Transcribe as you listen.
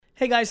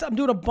Hey guys, I'm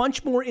doing a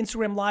bunch more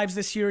Instagram lives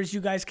this year, as you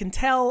guys can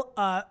tell.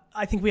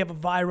 I think we have a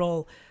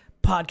viral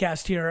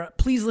podcast here.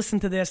 Please listen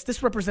to this.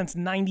 This represents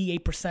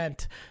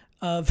 98%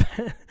 of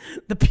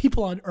the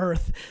people on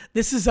Earth.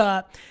 This is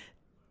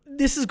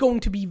going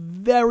to be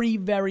very,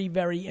 very,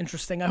 very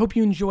interesting. I hope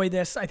you enjoy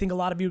this. I think a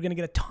lot of you are going to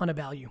get a ton of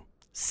value.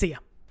 See ya.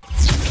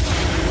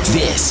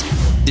 This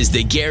is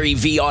the Gary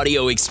V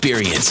audio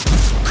experience.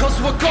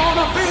 'Cause we're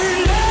gonna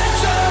be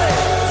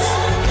legends.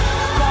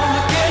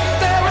 Gonna get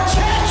their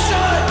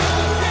attention.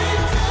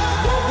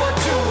 What we're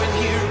doing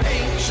here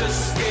ain't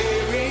just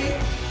scary.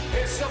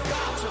 It's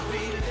about to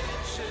be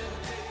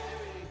legendary.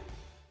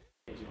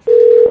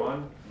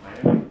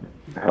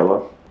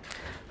 Hello?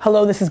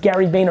 Hello, this is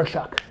Gary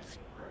Vaynerchuk.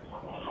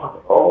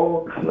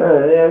 Oh,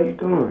 man, how you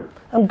doing?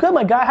 I'm good,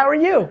 my guy. How are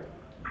you?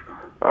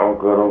 I'm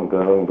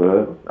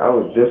good. I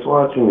was just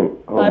watching it.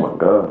 Oh, my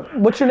gosh.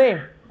 What's your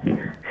name?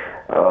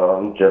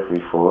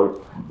 Jeffrey Ford.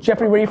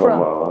 Jeffrey, where are you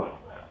from?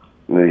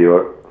 New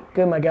York.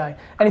 Good, my guy.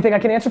 Anything I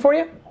can answer for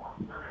you?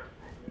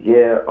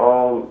 Yeah,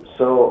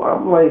 so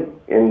I'm like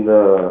in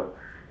the,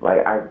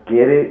 like, I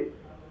get it,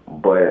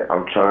 but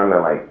I'm trying to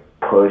like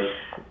push,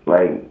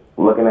 like,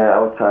 looking at it, I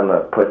was trying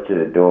to push to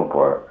the doing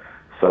part.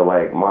 So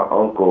like my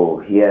uncle,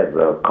 he has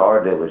a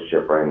car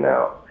dealership right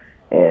now.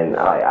 And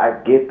I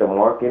get the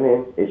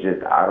marketing, it's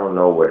just I don't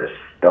know where to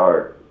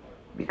start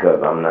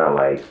because I'm not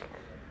like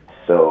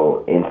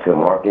so into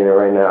marketing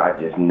right now. I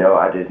just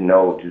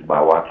know just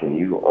by watching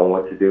you on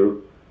what to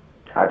do.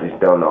 I just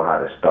don't know how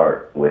to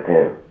start with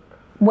him.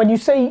 When you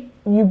say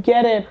you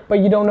get it, but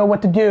you don't know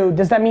what to do,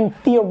 does that mean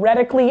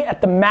theoretically at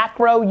the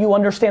macro you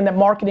understand that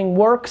marketing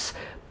works,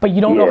 but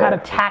you don't know how to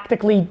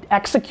tactically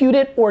execute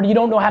it, or you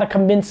don't know how to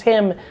convince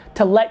him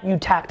to let you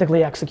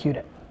tactically execute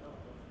it?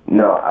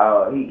 No,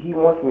 he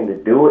wants me to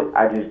do it.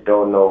 I just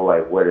don't know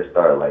like where to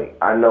start. Like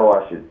I know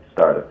I should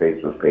start a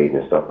Facebook page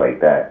and stuff like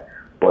that.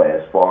 But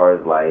as far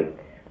as like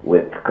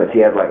because he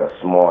has like a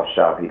small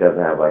shop, he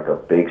doesn't have like a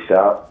big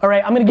shop. All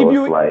right, I'm gonna give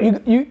you like,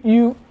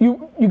 you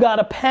got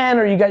a pen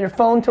or you got your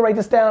phone to write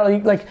this down. Or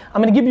I'm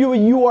gonna give you a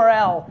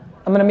URL.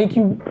 I'm gonna make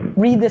you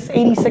read this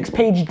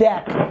 86-page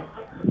deck.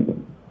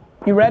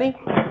 You ready?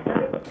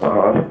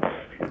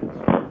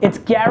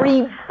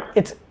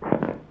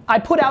 I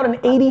put out an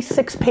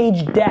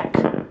 86-page deck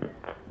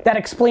that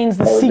explains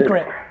the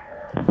secret.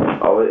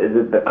 Is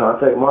it the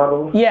contact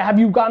model? Yeah, have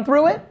you gone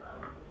through it?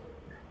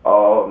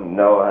 Oh,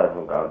 no, I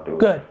haven't gone through it.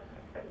 Good.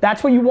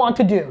 That's what you want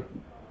to do.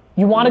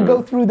 You want to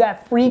go through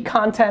that free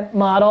content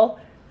model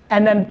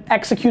and then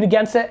execute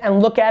against it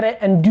and look at it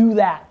and do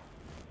that.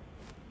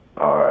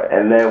 All right,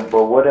 and then,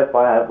 but what if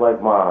I have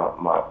like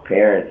my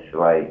parents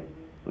like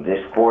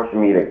just force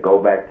me to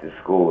go back to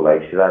school?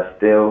 Like, should I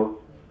still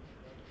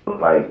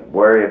like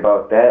worry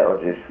about that or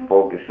just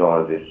focus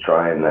on just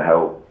trying to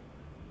help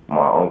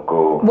my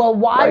uncle? Well,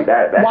 why? Like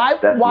that's why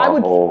my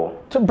would whole...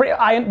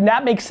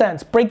 that makes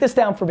sense. Break this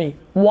down for me.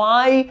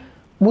 Why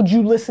would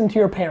you listen to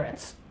your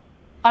parents?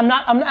 I'm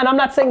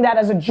not saying that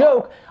as a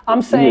joke.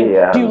 I'm saying,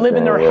 do you live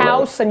in their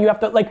house and you have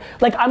to like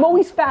I'm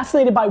always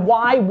fascinated by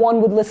why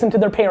one would listen to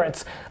their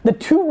parents. The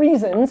two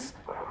reasons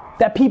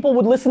that people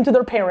would listen to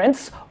their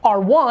parents are: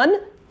 one,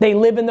 they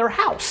live in their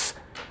house,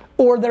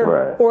 or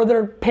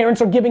their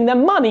parents are giving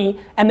them money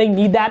and they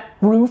need that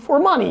roof or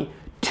money.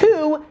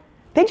 Two,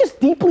 they just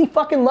deeply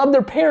fucking love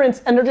their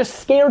parents and they're just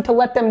scared to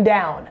let them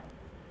down.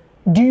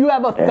 Do you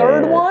have a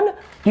third one?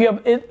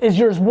 Is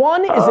yours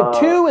one? Is it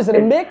two? Is it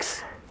a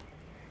mix?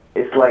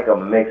 It's like a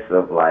mix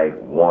of like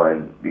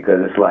one, because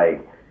it's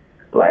like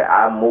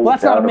I moved well,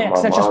 that's not out a mix, of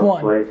my that's just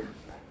mom's one. place.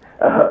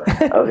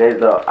 Okay,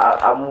 so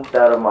I moved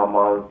out of my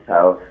mom's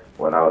house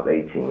when I was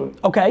 18.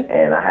 Okay.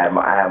 And I had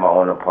my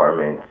own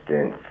apartment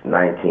since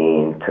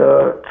 19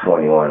 to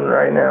 21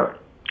 right now.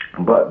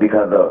 But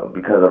because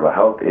of a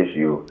health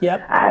issue,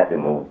 I had to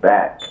move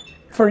back.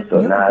 For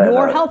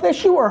your health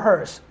issue or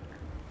hers?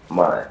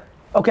 Mine.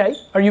 Okay.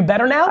 Are you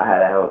better now? I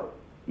had a health.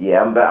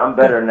 Yeah, I'm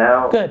better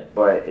now. Good.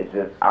 But it's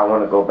just I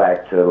want to go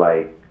back to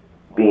like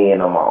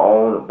being on my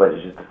own. But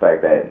it's just the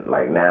fact that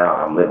like now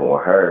I'm living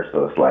with her,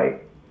 so it's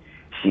like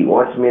she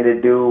wants me to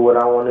do what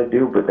I want to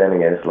do. But then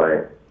again, it's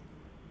like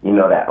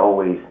that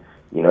always.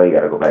 You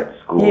got to go back to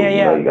school.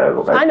 Yeah. You got to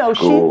go back to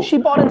school. I know, she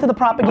bought into the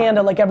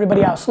propaganda like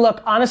everybody else.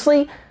 Look,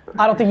 honestly,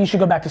 I don't think you should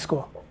go back to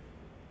school.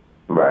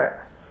 Right.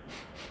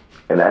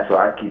 And that's what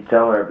I keep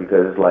telling her,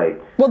 because it's like,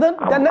 well, then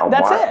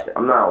that's it.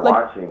 I'm not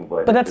watching,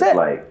 but that's it.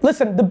 Like,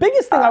 listen, the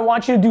biggest thing I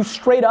want you to do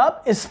straight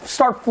up is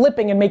start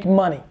flipping and making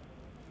money.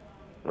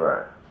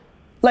 Right.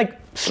 Like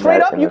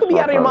straight up, you could be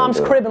out of your mom's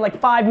crib in like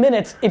 5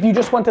 minutes if you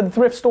just went to the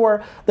thrift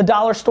store, the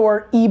dollar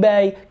store,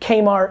 eBay,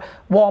 Kmart,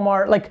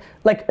 Walmart, like.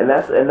 And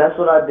that's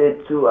what I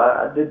did too.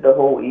 I did the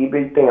whole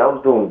eBay thing. I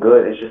was doing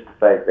good. It's just the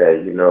fact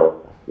that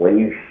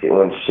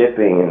when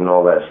shipping and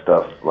all that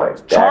stuff like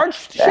that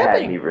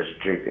had me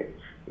restricted.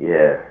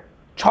 Yeah.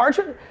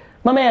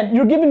 My man,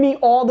 you're giving me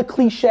all the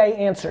cliche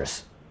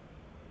answers.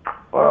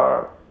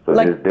 So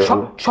like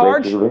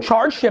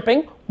charge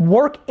shipping,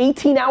 work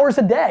 18 hours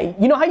a day.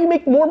 You know how you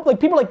make more? Like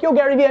people are like, yo,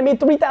 Gary Vee, I made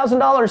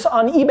 $3,000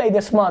 on eBay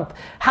this month.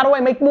 How do I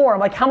make more? I'm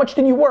like, how much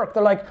did you work?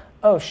 They're like,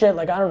 oh shit,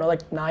 like I don't know,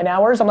 like 9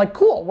 hours. I'm like,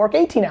 cool, work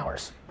 18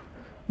 hours.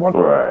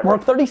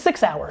 Work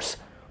 36 hours.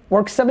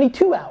 Work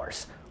 72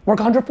 hours. Work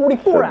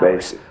 144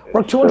 hours.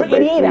 Work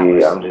 288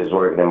 hours. I'm just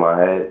working in my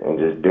head and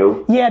just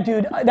do. Yeah,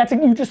 dude,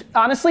 you just,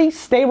 honestly,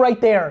 stay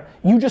right there.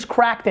 You just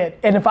cracked it.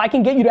 And if I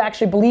can get you to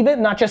actually believe it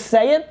and not just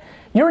say it,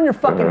 you're in your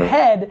fucking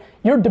head,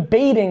 you're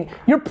debating,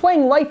 you're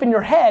playing life in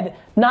your head,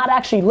 not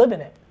actually living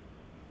it.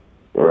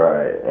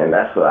 Right, and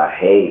that's what I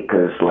hate,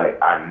 because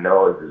like I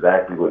know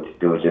exactly what to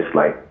do. It's just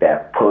like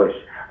that push.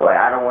 Like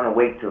I don't want to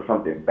wait till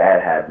something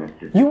bad happens.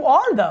 You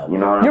are though. You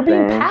know what you're I'm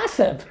saying? Being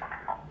passive.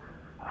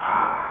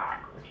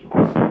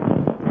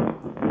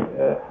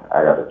 Yeah,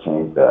 I gotta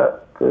change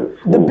that.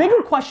 The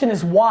bigger question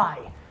is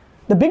why.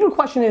 The bigger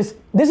question is,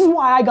 this is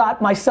why I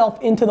got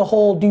myself into the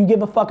whole, do you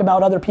give a fuck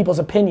about other people's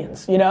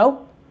opinions, you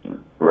know?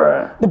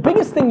 Right. The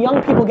biggest thing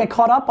young people get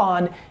caught up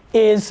on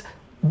is,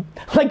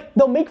 like,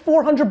 they'll make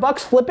 $400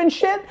 flipping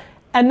shit,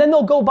 and then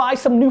they'll go buy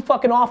some new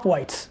fucking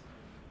off-whites.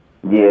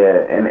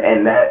 Yeah,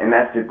 and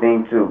that's the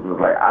thing too, 'cause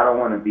like I don't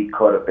want to be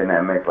caught up in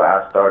that mix. Like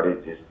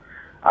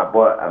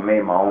I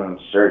made my own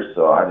shirts,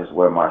 so I just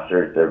wear my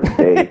shirts every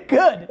day.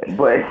 Good.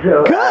 But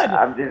so good.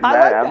 I'm just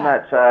I'm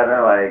not trying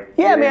to like.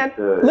 Yeah, man.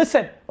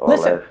 Listen.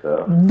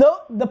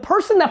 The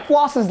person that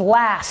flosses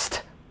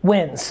last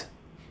wins.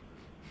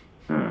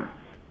 Damn.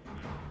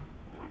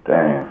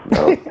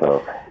 That was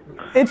tough.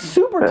 It's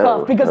super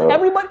tough because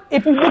everybody,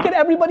 if you look at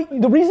everybody,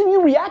 the reason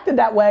you reacted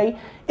that way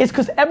is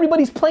because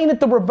everybody's playing it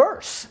the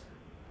reverse.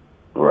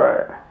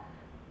 Right.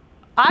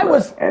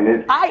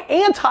 I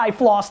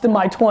anti-flossed in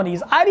my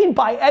 20s. I didn't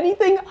buy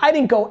anything. I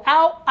didn't go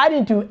out. I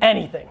didn't do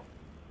anything.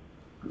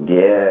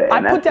 Yeah.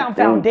 I put down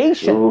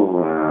foundation.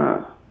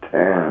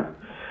 Damn.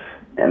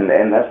 And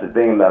that's the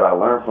thing that I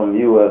learned from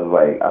you was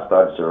like, I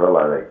started to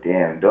realize like,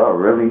 damn, do I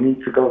really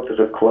need to go to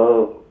the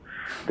club?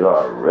 Do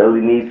I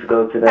really need to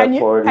go to that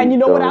party? And you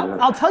know what?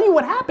 I'll tell you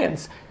what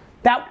happens.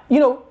 That, you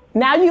know,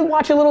 now you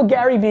watch a little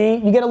Gary Vee,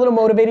 you get a little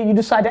motivated, you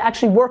decide to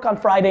actually work on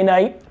Friday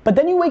night, but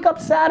then you wake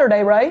up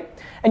Saturday, right?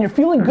 And you're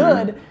feeling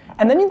good,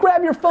 and then you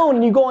grab your phone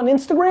and you go on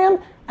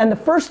Instagram, and the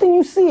first thing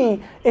you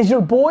see is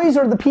your boys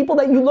or the people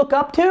that you look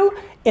up to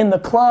in the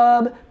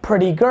club,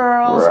 pretty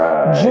girls,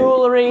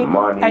 jewelry,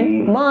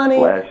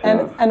 money,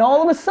 and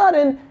all of a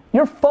sudden,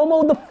 you're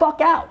FOMO'd the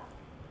fuck out.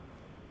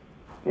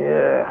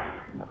 Yeah.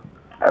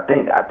 I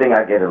think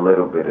I get a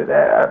little bit of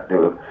that. I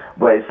do,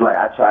 but it's like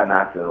I try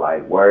not to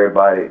like worry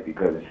about it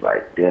because it's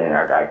like, dang,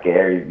 I got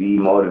Gary Vee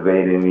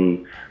motivating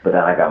me, but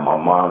then I got my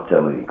mom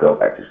telling me to go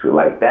back to school.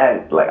 Like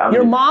that, like I'm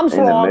your mom's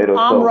in wrong. The middle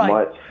I'm so right.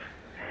 Much.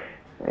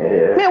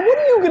 Yeah. Man, what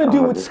are you gonna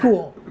do with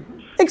school?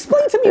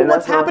 Explain to me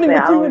what's happening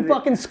with you in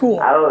fucking school.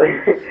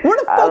 Where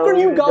the fuck are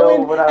you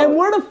going? And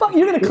where the fuck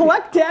you're gonna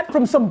collect debt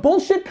from some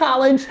bullshit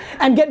college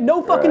and get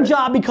no fucking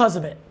job because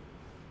of it?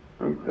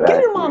 Exactly.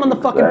 Get your mom on the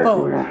fucking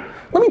phone.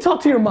 Let me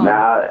talk to your mom.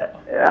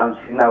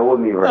 She's not with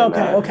me right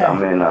now. Okay.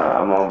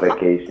 I'm on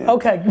vacation.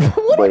 Okay.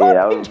 What are you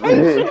on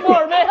vacation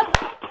for, man?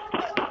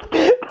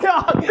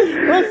 Dog,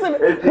 listen.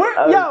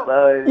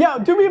 Yo,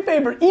 do me a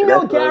favor.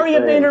 Email Gary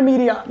at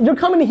VaynerMedia. You're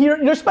coming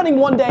here. You're spending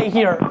one day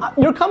here.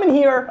 You're coming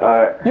here. All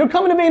right. You're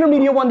coming to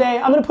VaynerMedia one day.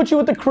 I'm gonna put you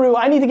with the crew.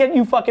 I need to get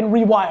you fucking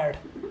rewired.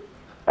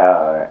 All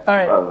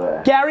right.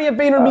 Okay. Gary at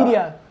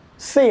VaynerMedia.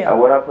 See ya. And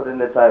what I put in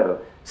the title?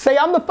 Say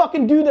I'm the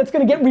fucking dude that's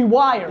gonna get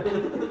rewired.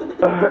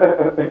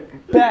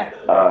 Bet.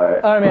 All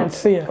right, man.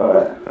 See ya.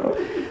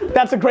 Right.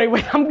 That's a great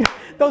way.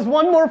 Those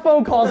one more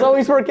phone calls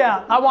always work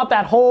out. I want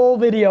that whole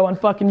video on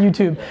fucking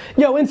YouTube.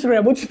 Yo,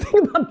 Instagram, what you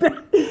think about that?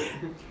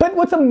 But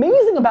what's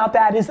amazing about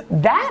that is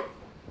that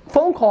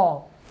phone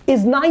call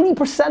is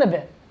 90% of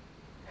it.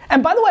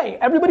 And by the way,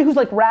 everybody who's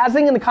like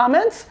razzing in the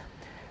comments,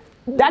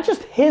 that's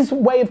just his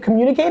way of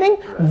communicating.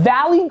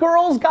 Valley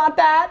girls got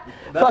that.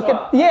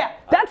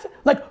 That's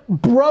like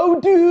bro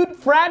dude,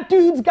 frat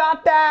dudes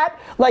got that.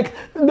 Like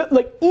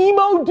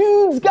emo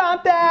dudes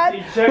got that.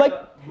 He checked like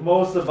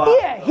most of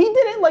he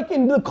did it like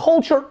in the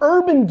culture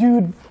urban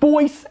dude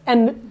voice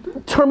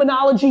and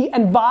terminology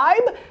and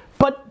vibe.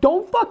 But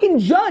don't fucking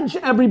judge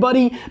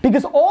everybody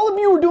because all of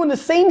you are doing the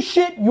same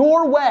shit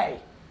your way.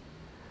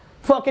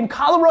 Fucking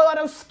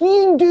Colorado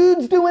skiing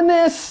dudes doing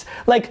this.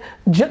 Like,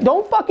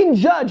 don't fucking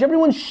judge.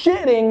 Everyone's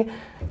shitting.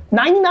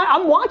 99,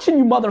 I'm watching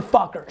you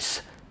motherfuckers.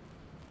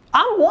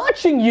 I'm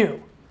watching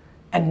you.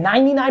 And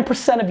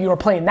 99% of you are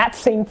playing that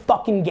same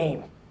fucking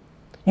game.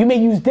 You may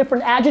use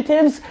different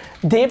adjectives,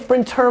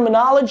 different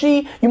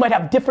terminology. You might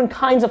have different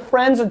kinds of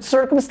friends and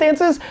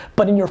circumstances,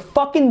 but in your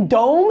fucking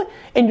dome,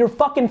 in your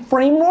fucking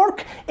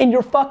framework, in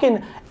your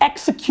fucking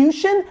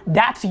execution,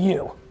 that's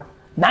you.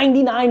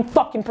 99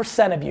 fucking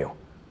percent of you.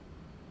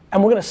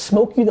 And we're gonna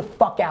smoke you the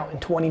fuck out in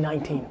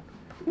 2019.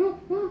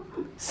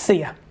 See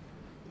ya.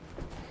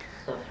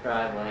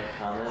 Subscribe, like,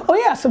 comment. Oh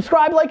yeah,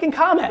 subscribe, like, and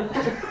comment.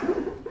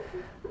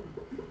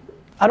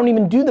 I don't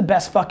even do the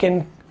best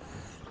fucking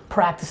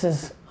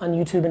practices on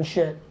YouTube and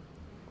shit.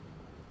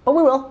 But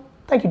we will.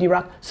 Thank you,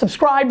 D-Rock.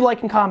 Subscribe,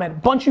 like, and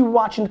comment. Bunch of you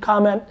watching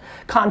content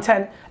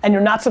and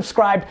you're not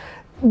subscribed.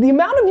 The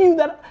amount of you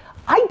that,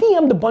 I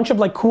DM'd a bunch of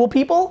like cool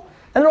people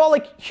and they're all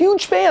like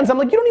huge fans. I'm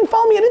like, you don't even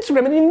follow me on Instagram.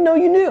 I didn't even know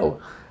you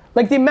knew.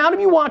 Like the amount of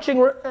you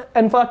watching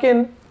and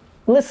fucking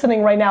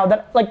listening right now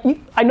that like,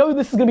 I know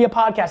this is gonna be a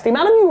podcast. The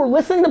amount of you who are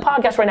listening to the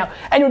podcast right now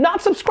and you're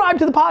not subscribed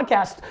to the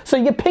podcast so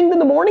you get pinged in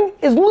the morning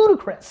is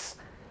ludicrous.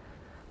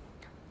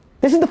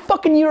 This is the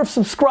fucking year of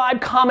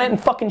subscribe, comment,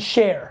 and fucking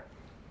share.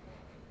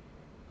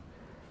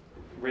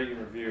 Rate and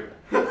review.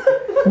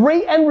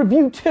 Rate and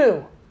review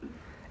too.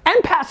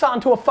 And pass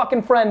on to a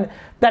fucking friend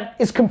that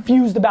is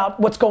confused about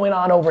what's going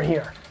on over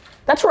here.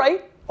 That's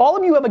right. All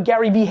of you have a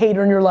Gary Vee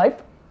hater in your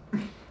life.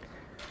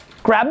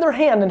 Grab their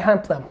hand and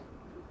help them.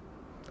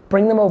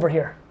 Bring them over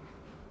here.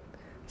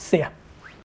 See ya.